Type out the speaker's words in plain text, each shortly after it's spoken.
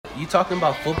You talking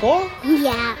about football?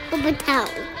 Yeah, Meltdown,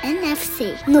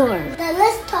 NFC North. Now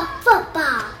let's talk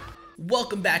football.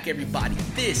 Welcome back, everybody.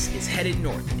 This is Headed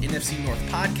North, the NFC North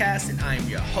podcast, and I am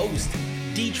your host,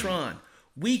 D-Tron.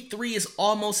 Week 3 is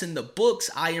almost in the books.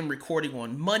 I am recording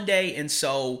on Monday, and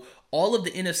so all of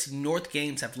the NFC North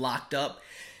games have locked up.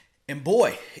 And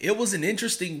boy, it was an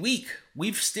interesting week.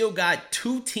 We've still got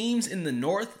 2 teams in the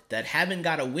North that haven't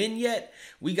got a win yet.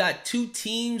 We got 2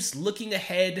 teams looking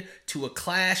ahead to a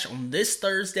clash on this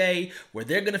Thursday where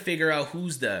they're going to figure out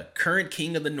who's the current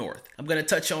king of the North. I'm going to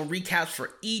touch on recaps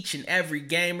for each and every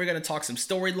game. We're going to talk some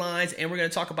storylines, and we're going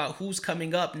to talk about who's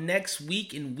coming up next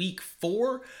week in week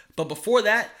 4. But before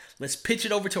that, let's pitch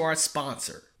it over to our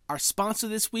sponsor. Our sponsor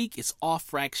this week is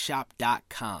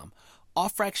OffRackShop.com.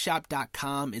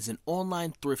 OffRackShop.com is an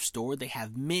online thrift store. They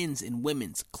have men's and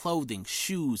women's clothing,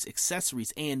 shoes,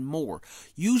 accessories, and more.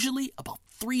 Usually about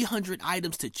 300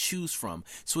 items to choose from.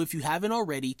 So if you haven't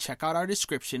already, check out our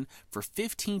description for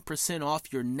 15%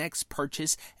 off your next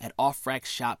purchase at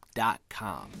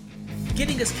OffRackShop.com.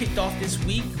 Getting us kicked off this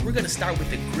week, we're going to start with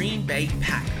the Green Bay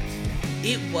Packers.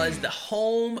 It was the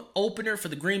home opener for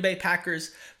the Green Bay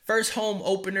Packers. First home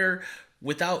opener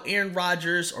without Aaron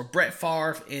Rodgers or Brett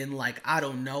Favre in a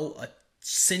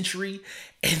century.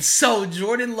 And so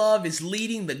Jordan Love is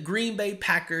leading the Green Bay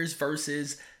Packers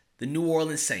versus the New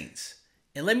Orleans Saints.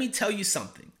 And let me tell you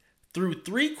something. Through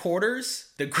 3 quarters,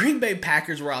 the Green Bay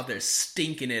Packers were out there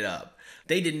stinking it up.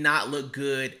 They did not look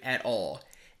good at all.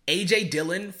 A.J.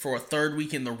 Dillon, for a 3rd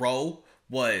week in the row,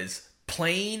 was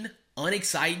plain,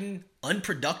 unexciting,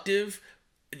 unproductive.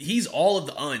 He's all of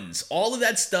the uns. All of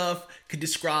that stuff could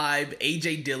describe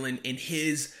A.J. Dillon and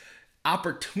his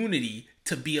opportunity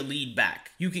to be a lead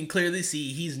back. You can clearly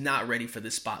see he's not ready for the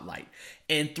spotlight.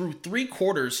 And through 3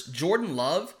 quarters, Jordan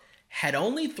Love had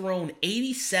only thrown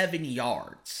 87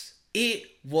 yards. It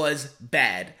was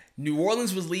bad. New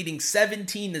Orleans was leading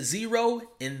 17-0,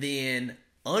 and then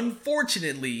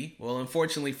unfortunately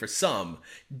for some,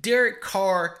 Derek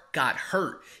Carr got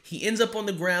hurt. He ends up on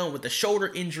the ground with a shoulder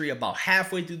injury about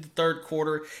halfway through the 3rd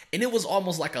quarter, and it was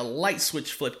almost like a light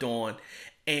switch flipped on,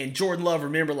 and Jordan Love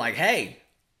remembered hey,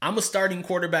 I'm a starting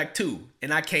quarterback too,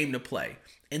 and I came to play.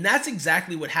 And that's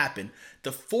exactly what happened.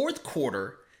 The 4th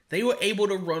quarter, they were able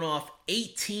to run off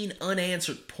 18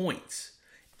 unanswered points.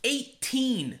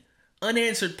 18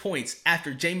 unanswered points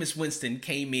after Jameis Winston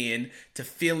came in to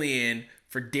fill in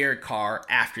for Derek Carr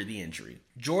after the injury.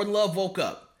 Jordan Love woke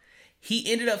up.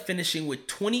 He ended up finishing with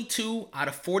 22 out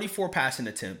of 44 passing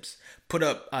attempts, put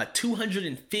up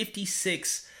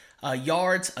 256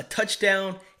 yards, a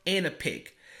touchdown, and a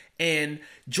pick. And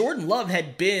Jordan Love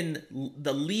had been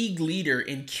the league leader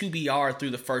in QBR through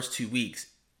the first 2 weeks,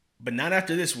 but not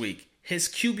after this week. His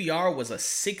QBR was a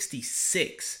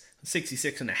 66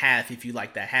 and a half if you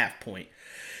like that half point.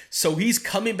 So he's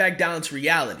coming back down to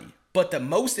reality. But the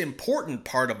most important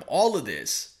part of all of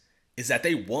this is that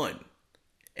they won.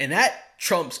 And that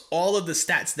trumps all of the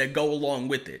stats that go along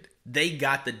with it. They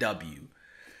got the W.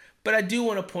 But I do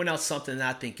want to point out something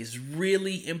that I think is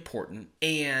really important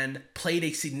and played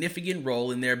a significant role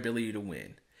in their ability to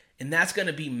win. And that's going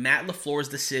to be Matt LaFleur's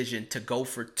decision to go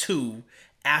for 2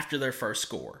 after their first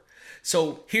score.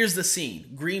 So here's the scene.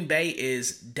 Green Bay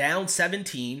is down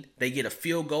 17. They get a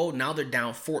field goal. Now they're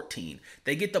down 14.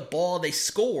 They get the ball. They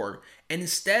score. And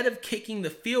instead of kicking the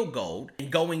field goal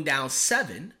and going down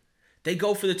 7, they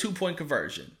go for the 2-point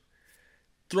conversion,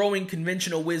 throwing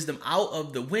conventional wisdom out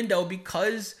of the window,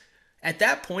 because at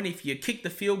that point, if you kick the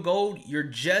field goal, you're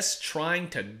just trying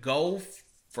to go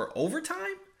for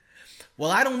overtime.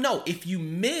 Well, I don't know. If you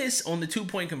miss on the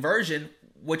 2-point conversion,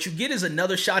 what you get is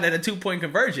another shot at a 2-point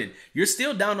conversion. You're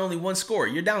still down only 1 score.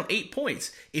 You're down 8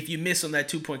 points if you miss on that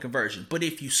 2-point conversion. But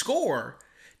if you score,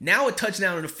 now a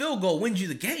touchdown and a field goal wins you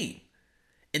the game.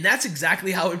 And that's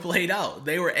exactly how it played out.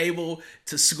 They were able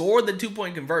to score the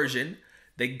 2-point conversion.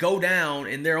 They go down,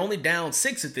 and they're only down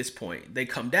 6 at this point. They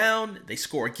come down, they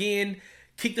score again,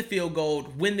 kick the field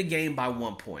goal, win the game by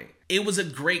 1 point. It was a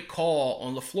great call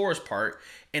on LaFleur's part.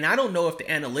 And I don't know if the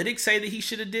analytics say that he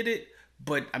should have did it,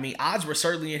 but, odds were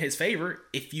certainly in his favor.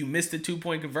 If you miss the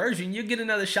 2-point conversion, you'll get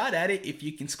another shot at it if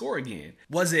you can score again.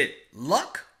 Was it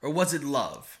luck or was it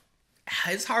love?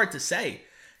 It's hard to say.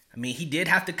 He did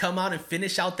have to come out and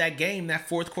finish out that game. That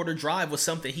 4th quarter drive was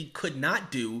something he could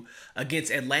not do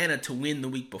against Atlanta to win the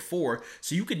week before.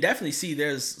 So you could definitely see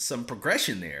there's some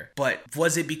progression there. But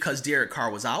was it because Derek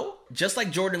Carr was out? Just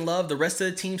like Jordan Love, the rest of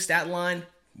the team stat line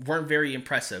weren't very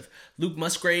impressive. Luke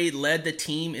Musgrave led the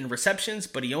team in receptions,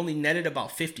 but he only netted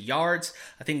about 50 yards.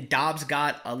 I think Dobbs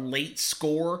got a late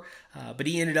score, but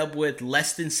he ended up with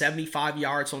less than 75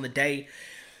 yards on the day.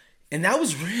 And that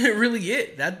was really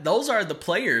it. Those are the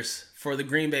players for the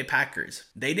Green Bay Packers.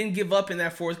 They didn't give up in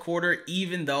that fourth quarter,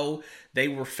 even though they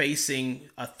were facing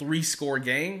a 3-score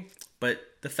game. But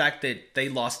the fact that they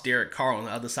lost Derek Carr on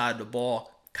the other side of the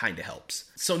ball kind of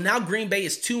helps. So now Green Bay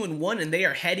is 2-1, and they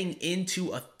are heading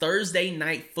into a Thursday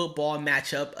night football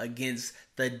matchup against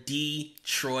the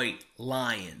Detroit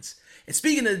Lions. And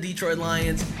speaking of the Detroit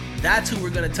Lions, that's who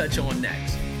we're going to touch on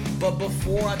next. But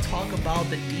before I talk about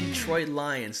the Detroit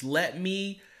Lions, let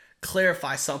me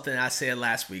clarify something I said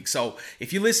last week. So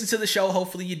if you listened to the show,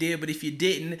 hopefully you did. But if you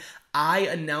didn't, I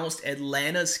announced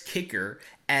Atlanta's kicker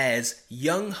as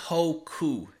Young Ho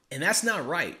Koo. And that's not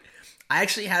right. I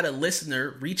actually had a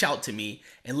listener reach out to me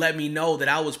and let me know that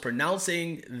I was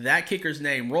pronouncing that kicker's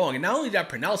name wrong. And not only did I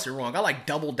pronounce it wrong, I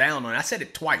doubled down on it. I said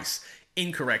it twice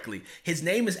incorrectly. His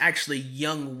name is actually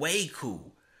Young Wei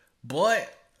Koo.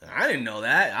 But I didn't know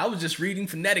that. I was just reading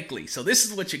phonetically. So this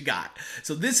is what you got.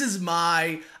 So this is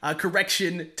my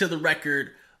correction to the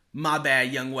record. My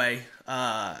bad, Young Wei.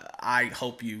 I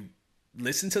hope you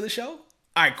listen to the show.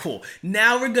 All right, cool.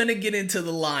 Now we're going to get into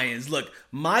the Lions. Look,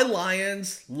 my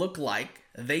Lions look like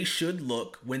they should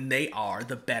look when they are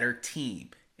the better team.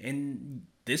 And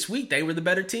this week, they were the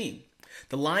better team.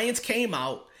 The Lions came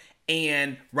out,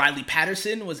 and Riley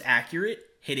Patterson was accurate,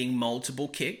 hitting multiple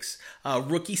kicks.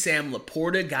 Rookie Sam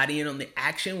Laporta got in on the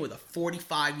action with a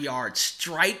 45-yard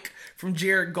strike from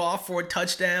Jared Goff for a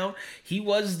touchdown. He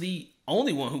was the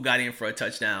only one who got in for a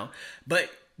touchdown. But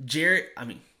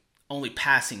only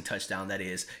passing touchdown, that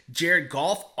is. Jared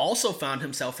Goff also found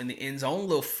himself in the end zone, a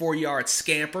little 4-yard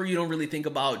scamper. You don't really think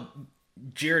about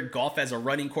Jared Goff as a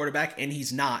running quarterback, and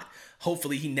he's not.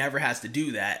 Hopefully he never has to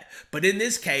do that. But in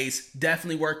this case,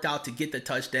 definitely worked out to get the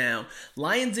touchdown.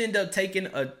 Lions end up taking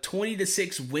a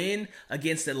 20-6 win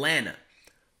against Atlanta.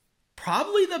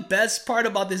 Probably the best part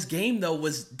about this game, though,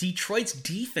 was Detroit's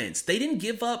defense. They didn't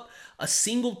give up a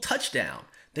single touchdown.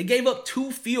 They gave up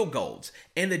 2 field goals,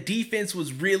 and the defense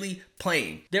was really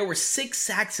playing. There were 6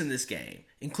 sacks in this game,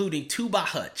 including 2 by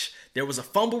Hutch. There was a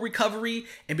fumble recovery,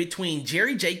 and between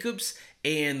Jerry Jacobs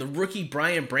and the rookie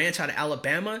Brian Branch out of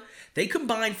Alabama, they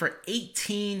combined for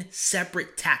 18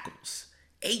 separate tackles.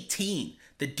 18.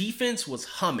 The defense was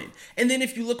humming. And then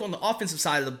if you look on the offensive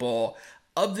side of the ball,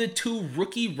 of the 2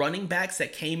 rookie running backs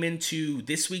that came into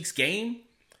this week's game,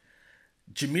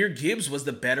 Jahmyr Gibbs was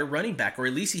the better running back, or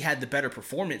at least he had the better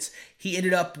performance. He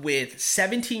ended up with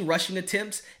 17 rushing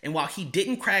attempts, and while he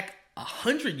didn't crack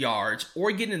 100 yards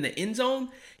or get in the end zone,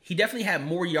 he definitely had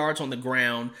more yards on the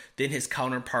ground than his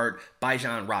counterpart,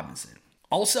 Bijan Robinson.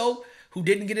 Also, who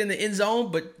didn't get in the end zone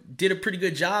but did a pretty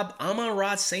good job,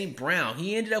 Amon-Ra St. Brown.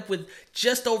 He ended up with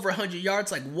just over 100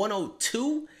 yards, like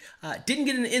 102. Didn't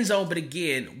get in the end zone, but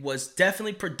again, was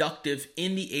definitely productive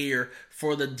in the air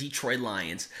for the Detroit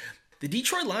Lions. The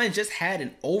Detroit Lions just had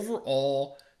an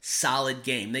overall solid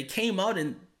game. They came out,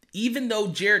 and even though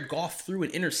Jared Goff threw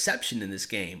an interception in this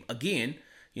game, again,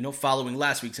 following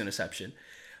last week's interception,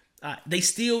 they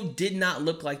still did not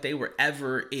look like they were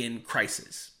ever in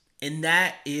crisis. And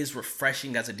that is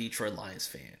refreshing as a Detroit Lions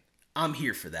fan. I'm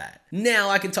here for that. Now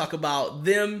I can talk about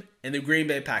them and the Green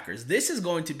Bay Packers. This is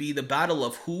going to be the battle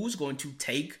of who's going to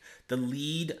take the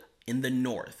lead in the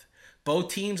North.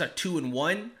 Both teams are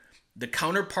 2-1. The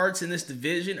counterparts in this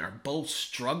division are both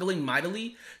struggling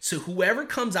mightily. So whoever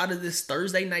comes out of this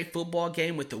Thursday night football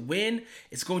game with the win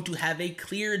is going to have a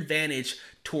clear advantage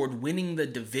toward winning the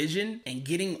division and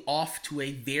getting off to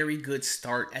a very good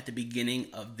start at the beginning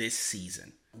of this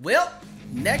season. Well,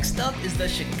 next up is the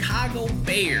Chicago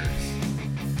Bears.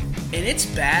 And it's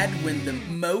bad when the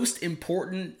most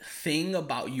important thing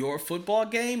about your football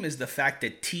game is the fact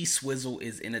that T-Swizzle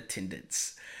is in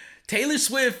attendance. Taylor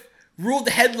Swift ruled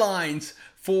the headlines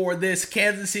for this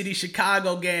Kansas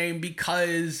City-Chicago game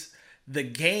because the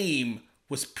game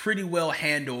was pretty well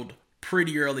handled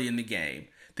pretty early in the game.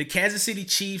 The Kansas City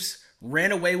Chiefs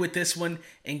ran away with this one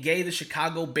and gave the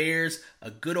Chicago Bears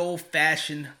a good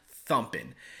old-fashioned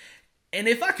thumping. And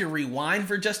if I could rewind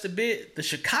for just a bit, the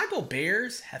Chicago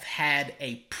Bears have had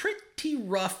a pretty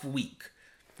rough week.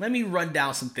 Let me run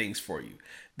down some things for you.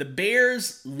 The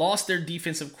Bears lost their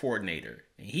defensive coordinator,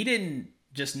 and he didn't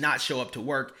just not show up to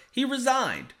work. He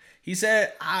resigned. He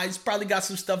said, he's probably got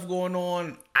some stuff going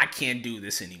on. I can't do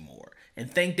this anymore.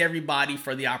 And thanked everybody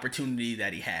for the opportunity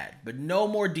that he had. But no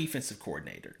more defensive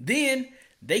coordinator. Then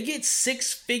they get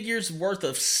 6 figures worth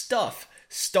of stuff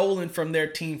stolen from their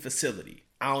team facility.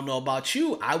 I don't know about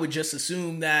you. I would just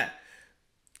assume that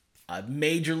a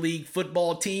Major League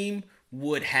Football team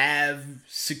would have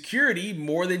security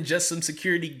more than just some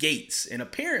security gates. And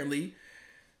apparently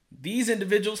These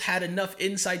individuals had enough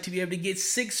insight to be able to get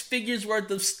 6 figures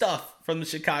worth of stuff from the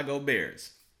Chicago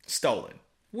Bears stolen.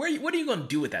 What are you going to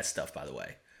do with that stuff, by the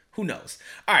way? Who knows?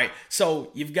 All right,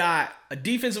 so you've got a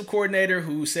defensive coordinator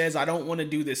who says, I don't want to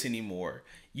do this anymore.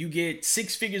 You get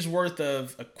 6 figures worth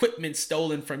of equipment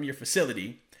stolen from your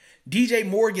facility. DJ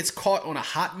Moore gets caught on a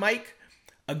hot mic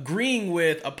agreeing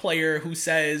with a player who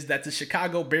says that the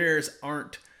Chicago Bears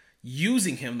aren't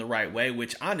using him the right way,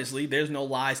 which honestly, there's no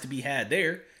lies to be had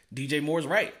there. DJ Moore's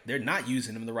right. They're not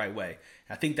using him the right way.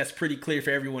 I think that's pretty clear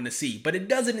for everyone to see. But it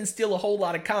doesn't instill a whole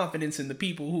lot of confidence in the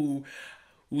people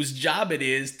whose job it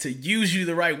is to use you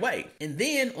the right way. And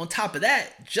then on top of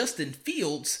that, Justin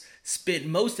Fields spent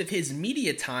most of his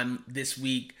media time this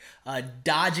week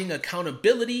dodging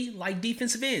accountability like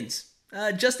defensive ends.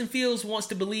 Justin Fields wants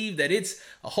to believe that it's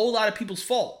a whole lot of people's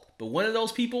fault, but one of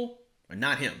those people are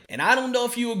not him. And I don't know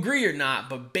if you agree or not,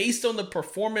 but based on the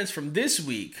performance from this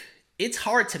week, it's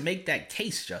hard to make that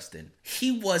case, Justin.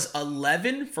 He was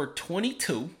 11 for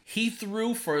 22. He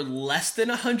threw for less than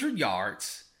 100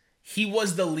 yards. He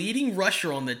was the leading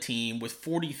rusher on the team with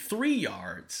 43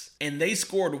 yards, and they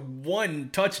scored 1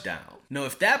 touchdown. Now,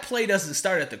 if that play doesn't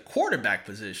start at the quarterback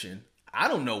position, I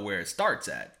don't know where it starts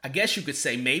at. I guess you could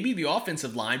say maybe the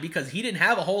offensive line, because he didn't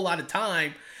have a whole lot of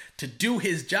time to do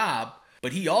his job,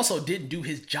 but he also didn't do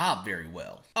his job very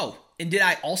well. Oh, and did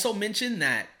I also mention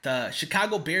that the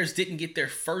Chicago Bears didn't get their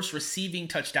first receiving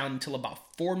touchdown until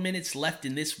about 4 minutes left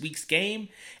in this week's game?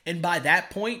 And by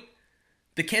that point,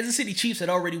 the Kansas City Chiefs had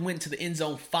already went to the end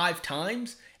zone 5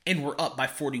 times and were up by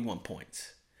 41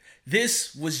 points.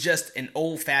 This was just an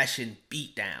old-fashioned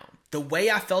beatdown. The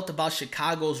way I felt about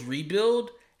Chicago's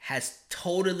rebuild has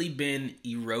totally been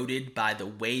eroded by the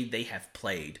way they have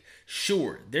played.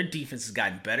 Sure, their defense has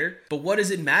gotten better, but what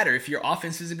does it matter if your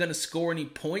offense isn't going to score any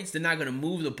points? They're not going to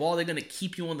move the ball. They're going to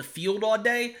keep you on the field all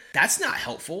day. That's not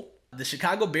helpful. The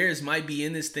Chicago Bears might be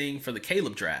in this thing for the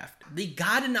Caleb draft. They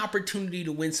got an opportunity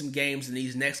to win some games in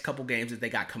these next couple games that they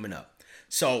got coming up.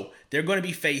 So they're going to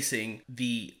be facing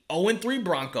the 0-3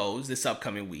 Broncos this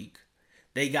upcoming week.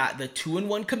 They got the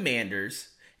 2-1 Commanders,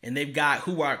 and they've got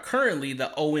who are currently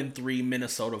the 0-3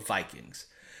 Minnesota Vikings.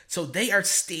 So they are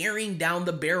staring down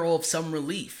the barrel of some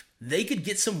relief. They could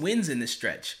get some wins in this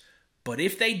stretch. But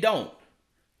if they don't,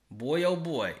 boy oh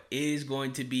boy, it is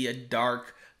going to be a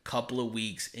dark couple of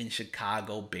weeks in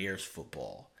Chicago Bears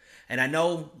football. And I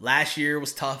know last year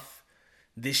was tough.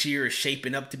 This year is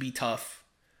shaping up to be tough.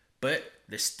 But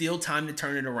there's still time to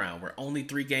turn it around. We're only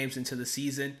 3 games into the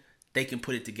season. They can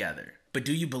put it together. But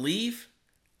do you believe?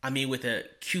 I mean, with a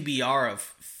QBR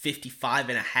of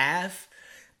 55.5,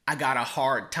 I got a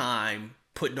hard time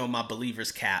putting on my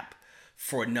believer's cap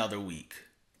for another week.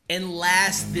 And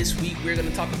last this week, we're going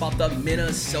to talk about the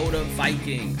Minnesota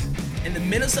Vikings. And the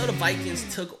Minnesota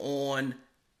Vikings took on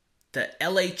the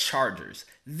LA Chargers.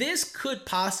 This could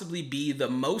possibly be the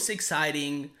most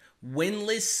exciting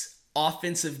winless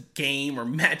offensive game or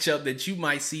matchup that you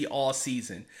might see all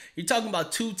season. You're talking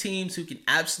about 2 teams who can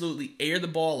absolutely air the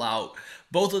ball out.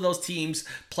 Both of those teams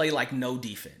play like no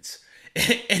defense.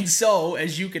 And so,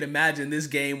 as you can imagine, this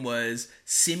game was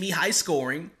semi-high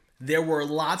scoring. There were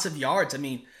lots of yards. I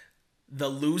mean, the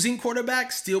losing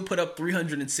quarterback still put up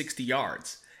 360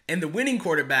 yards. And the winning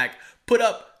quarterback put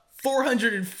up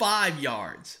 405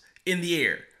 yards in the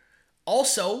air.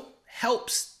 Also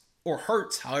helps or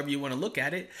hurts, however you want to look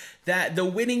at it, that the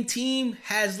winning team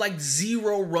has like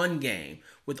 0 run game.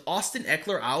 With Austin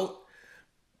Eckler out,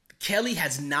 Kelly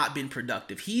has not been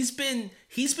productive. He's been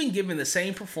given the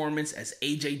same performance as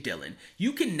A.J. Dillon.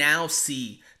 You can now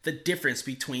see the difference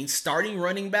between starting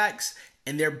running backs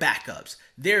and their backups.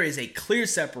 There is a clear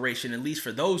separation, at least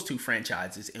for those 2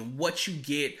 franchises, in what you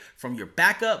get from your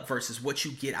backup versus what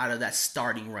you get out of that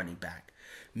starting running back.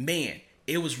 Man,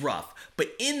 it was rough.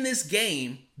 But in this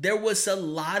game, there was a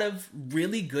lot of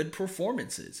really good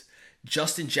performances.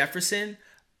 Justin Jefferson,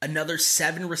 another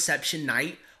 7 reception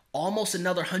night, almost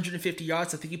another 150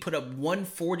 yards. I think he put up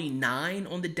 149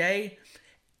 on the day.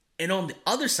 And on the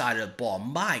other side of the ball,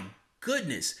 my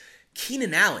goodness,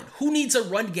 Keenan Allen, who needs a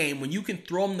run game when you can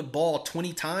throw him the ball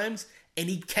 20 times and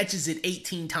he catches it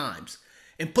 18 times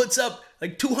and puts up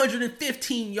like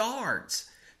 215 yards.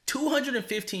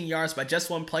 215 yards by just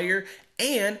one player,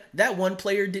 and that one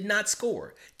player did not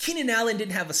score. Keenan Allen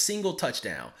didn't have a single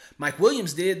touchdown. Mike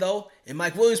Williams did, though, and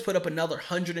Mike Williams put up another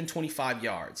 125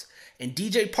 yards. And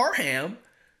DJ Parham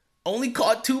only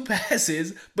caught 2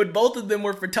 passes, but both of them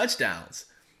were for touchdowns.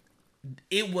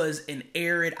 It was an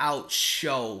air-it-out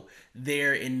show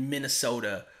there in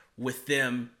Minnesota with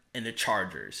them and the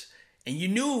Chargers. And you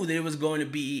knew that it was going to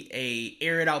be a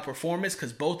air-it-out performance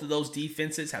because both of those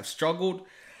defenses have struggled.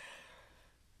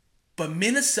 But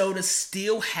Minnesota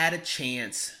still had a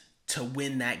chance to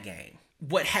win that game.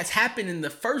 What has happened in the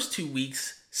first 2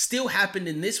 weeks still happened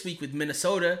in this week with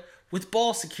Minnesota with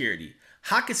ball security.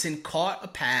 Hockenson caught a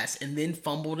pass and then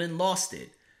fumbled and lost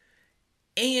it.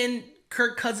 And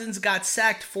Kirk Cousins got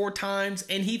sacked 4 times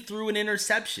and he threw an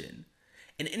interception.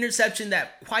 An interception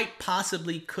that quite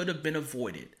possibly could have been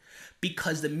avoided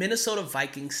because the Minnesota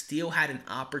Vikings still had an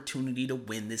opportunity to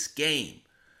win this game.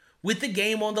 With the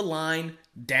game on the line,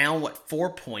 down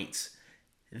 4 points,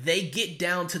 they get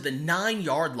down to the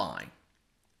 9-yard line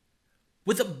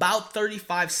with about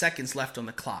 35 seconds left on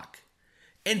the clock.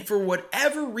 And for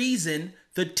whatever reason,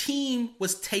 the team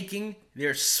was taking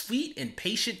their sweet and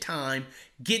patient time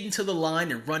getting to the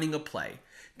line and running a play.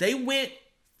 They went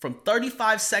from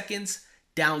 35 seconds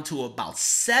down to about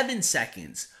 7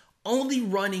 seconds, only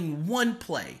running one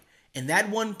play. And that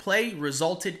one play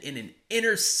resulted in an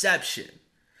interception.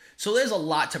 So there's a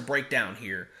lot to break down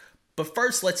here. But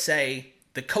first, let's say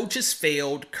the coaches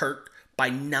failed Kirk by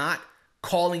not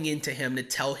calling into him to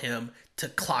tell him to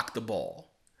clock the ball.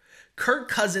 Kirk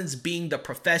Cousins, being the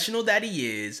professional that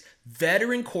he is,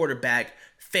 veteran quarterback,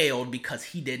 failed because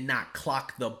he did not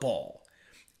clock the ball.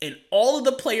 And all of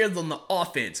the players on the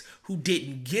offense who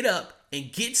didn't get up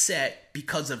and get set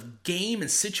because of game and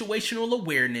situational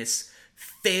awareness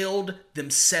failed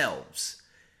themselves.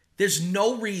 There's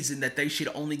no reason that they should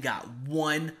only got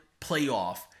one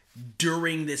playoff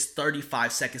during this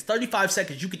 35 seconds. 35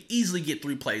 seconds, you could easily get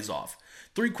 3 plays off.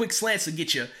 3 quick slants will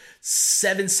get you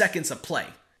 7 seconds of play.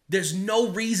 There's no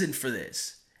reason for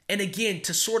this. And again,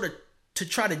 to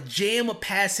try to jam a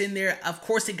pass in there, of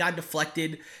course it got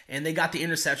deflected and they got the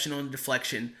interception on the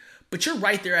deflection, but you're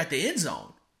right there at the end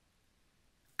zone.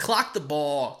 Clock the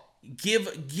ball,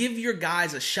 give your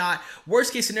guys a shot.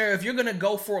 Worst case scenario, if you're going to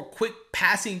go for a quick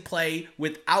passing play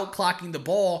without clocking the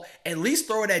ball, at least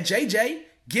throw it at JJ.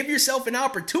 Give yourself an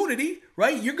opportunity,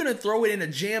 right? You're going to throw it in a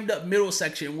jammed up middle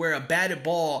section where a batted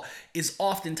ball is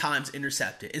oftentimes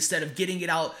intercepted instead of getting it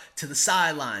out to the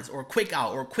sidelines or a quick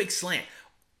out or a quick slant.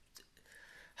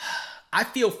 I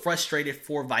feel frustrated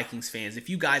for Vikings fans. If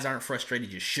you guys aren't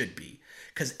frustrated, you should be.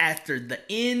 Because after the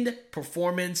end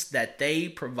performance that they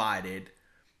provided,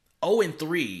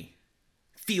 0-3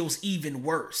 feels even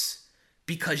worse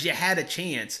because you had a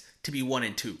chance to be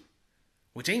 1-2,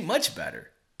 which ain't much better,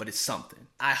 but it's something.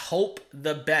 I hope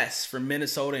the best for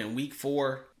Minnesota in week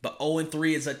 4, but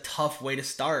 0-3 is a tough way to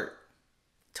start.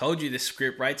 Told you the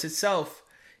script writes itself.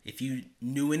 If you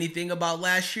knew anything about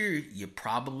last year, you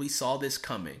probably saw this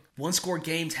coming. 1-score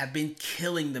games have been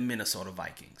killing the Minnesota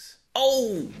Vikings.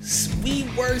 Oh, we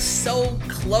were so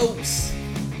close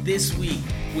this week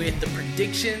with the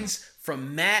predictions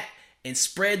from Matt and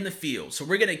spreading the field. So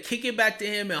we're going to kick it back to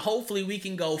him and hopefully we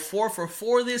can go 4 for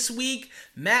 4 this week.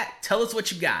 Matt, tell us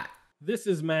what you got. This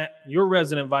is Matt, your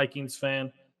resident Vikings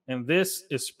fan, and this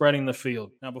is Spreading the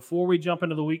Field. Now, before we jump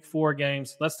into the Week 4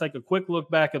 games, let's take a quick look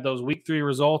back at those Week 3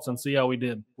 results and see how we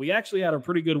did. We actually had a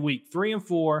pretty good week,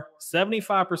 3-4,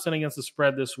 75% against the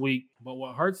spread this week. But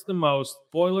what hurts the most,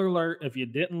 spoiler alert, if you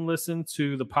didn't listen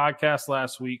to the podcast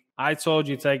last week, I told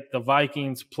you take the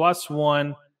Vikings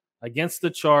 +1 against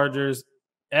the Chargers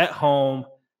at home,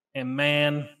 and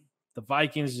man, the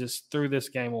Vikings just threw this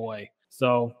game away.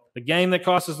 So the game that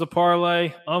cost us the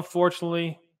parlay,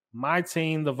 unfortunately, my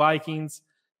team, the Vikings,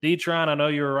 D-Tron, I know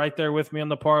you were right there with me on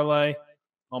the parlay.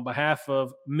 On behalf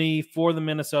of me for the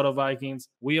Minnesota Vikings,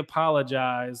 we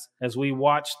apologize as we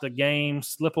watch the game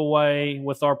slip away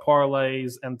with our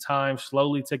parlays and time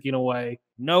slowly ticking away.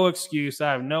 No excuse.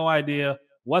 I have no idea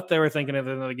what they were thinking at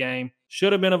the end of the game.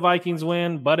 Should have been a Vikings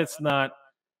win, but it's not.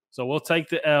 So we'll take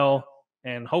the L,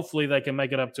 and hopefully they can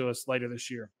make it up to us later this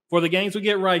year. For the games we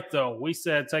get right, though, we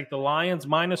said take the Lions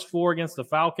 -4 against the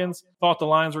Falcons. Thought the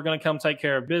Lions were going to come take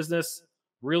care of business,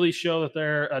 really show that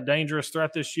they're a dangerous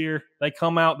threat this year. They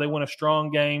come out, they win a strong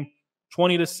game,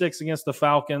 20-6 against the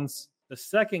Falcons. The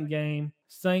second game,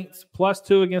 Saints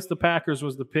 +2 against the Packers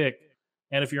was the pick.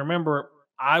 And if you remember,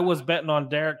 I was betting on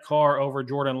Derek Carr over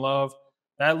Jordan Love.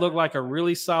 That looked like a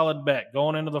really solid bet.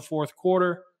 Going into the fourth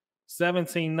quarter,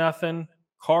 17-0.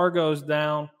 Carr goes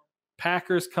down.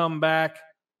 Packers come back.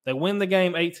 They win the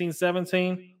game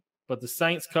 18-17, but the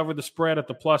Saints covered the spread at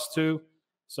the +2.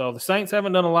 So the Saints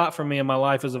haven't done a lot for me in my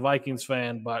life as a Vikings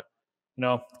fan, but,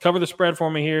 cover the spread for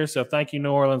me here. So thank you,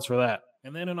 New Orleans, for that.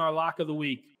 And then in our lock of the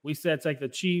week, we said take the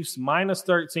Chiefs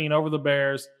 -13 over the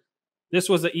Bears. This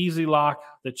was an easy lock.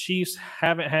 The Chiefs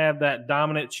haven't had that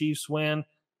dominant Chiefs win.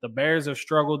 The Bears have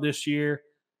struggled this year.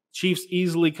 Chiefs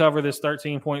easily cover this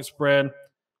 13-point spread,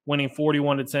 winning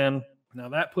 41-10. Now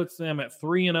that puts them at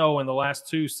 3-0 in the last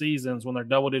 2 seasons when they're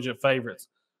double-digit favorites.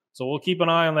 So we'll keep an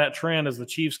eye on that trend as the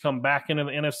Chiefs come back into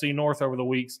the NFC North over the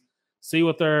weeks, see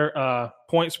what their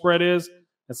point spread is,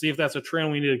 and see if that's a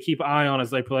trend we need to keep an eye on as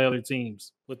they play other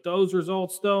teams. With those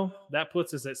results, though, that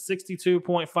puts us at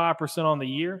 62.5% on the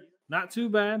year. Not too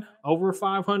bad. Over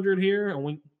 500 here, and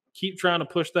we keep trying to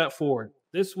push that forward.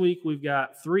 This week, we've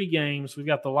got 3 games. We've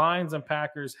got the Lions and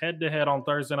Packers head-to-head on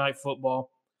Thursday Night Football.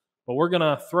 But we're going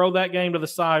to throw that game to the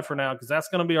side for now because that's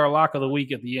going to be our lock of the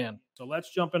week at the end. So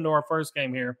let's jump into our first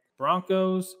game here.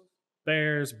 Broncos,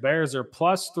 Bears. Bears are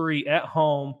 +3 at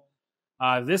home.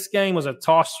 This game was a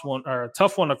tough one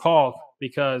to call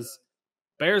because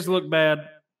Bears look bad.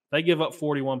 They give up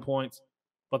 41 points.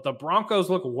 But the Broncos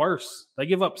look worse. They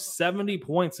give up 70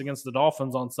 points against the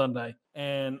Dolphins on Sunday.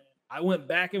 And I went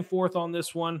back and forth on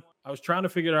this one. I was trying to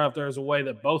figure out if there's a way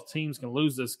that both teams can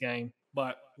lose this game.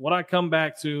 But what I come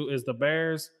back to is the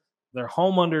Bears. They're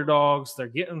home underdogs. They're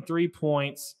getting 3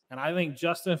 points. And I think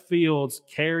Justin Fields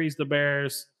carries the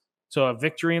Bears to a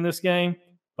victory in this game.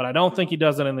 But I don't think he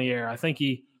does it in the air. I think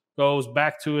he goes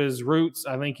back to his roots.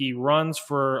 I think he runs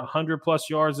for 100-plus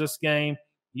yards this game,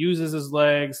 uses his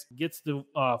legs, gets the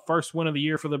first win of the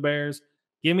year for the Bears.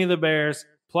 Give me the Bears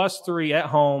 +3 at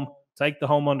home. Take the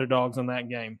home underdogs in that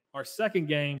game. Our second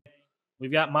game,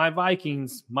 we've got my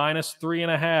Vikings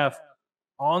 -3.5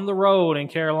 on the road in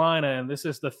Carolina, and this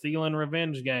is the Thielen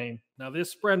revenge game. Now,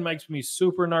 this spread makes me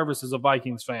super nervous as a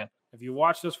Vikings fan. If you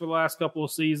watched us for the last couple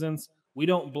of seasons, we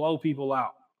don't blow people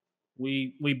out.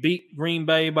 We beat Green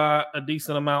Bay by a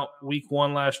decent amount week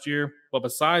 1 last year, but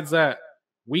besides that,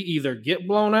 we either get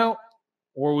blown out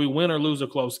or we win or lose a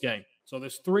close game. So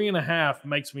this 3.5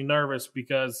 makes me nervous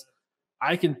because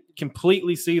I can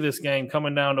completely see this game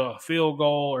coming down to a field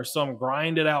goal or some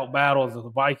grinded out battle that the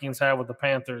Vikings have with the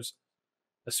Panthers,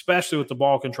 especially with the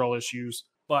ball control issues.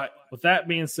 But with that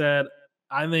being said,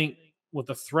 I think with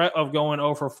the threat of going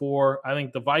 0-4, I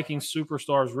think the Vikings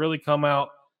superstars really come out,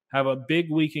 have a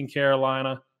big week in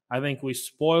Carolina. I think we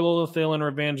spoil the Thielen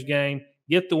revenge game,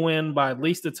 get the win by at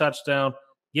least a touchdown.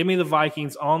 Give me the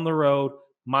Vikings on the road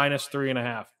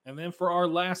 -3.5. And then for our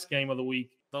last game of the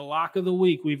week, the lock of the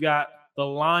week, we've got the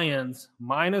Lions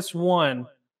 -1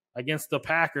 against the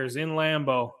Packers in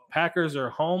Lambeau. Packers are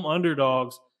home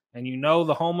underdogs, and you know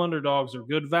the home underdogs are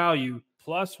good value.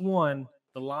 +1,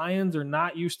 the Lions are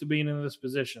not used to being in this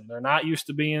position. They're not used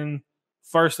to being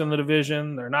first in the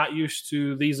division. They're not used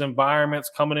to these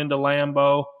environments coming into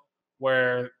Lambeau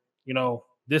where,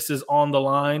 this is on the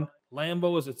line.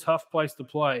 Lambeau is a tough place to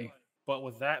play. But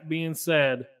with that being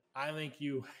said, I think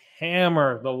you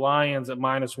hammer the Lions at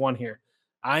 -1 here.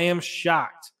 I am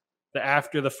shocked that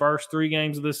after the first 3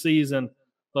 games of the season,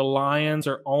 the Lions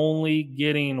are only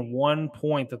getting 1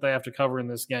 point that they have to cover in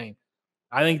this game.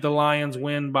 I think the Lions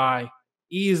win by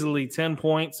easily 10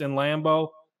 points in Lambeau.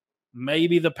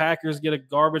 Maybe the Packers get a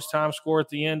garbage time score at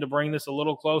the end to bring this a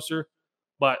little closer.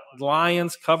 But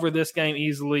Lions cover this game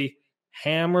easily.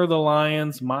 Hammer the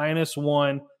Lions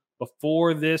 -1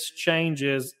 before this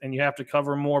changes, and you have to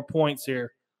cover more points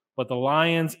here. But the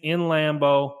Lions in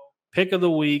Lambeau, pick of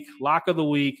the week, lock of the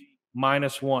week,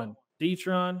 -1.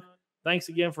 D-Tron, thanks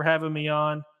again for having me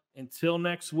on. Until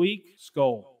next week,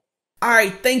 Skol. All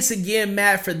right, thanks again,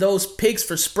 Matt, for those picks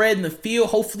for spreading the field.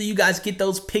 Hopefully you guys get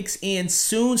those picks in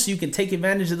soon so you can take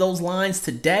advantage of those lines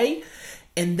today.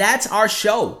 And that's our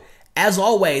show. As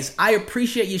always, I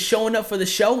appreciate you showing up for the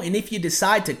show. And if you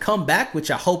decide to come back,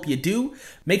 which I hope you do,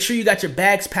 make sure you got your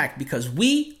bags packed because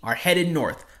we are headed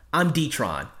north. I'm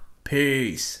D-Tron.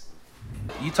 Peace.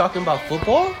 You talking about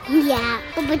football? Yeah,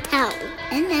 Uppertown,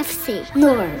 NFC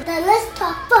North. Let's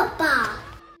talk football.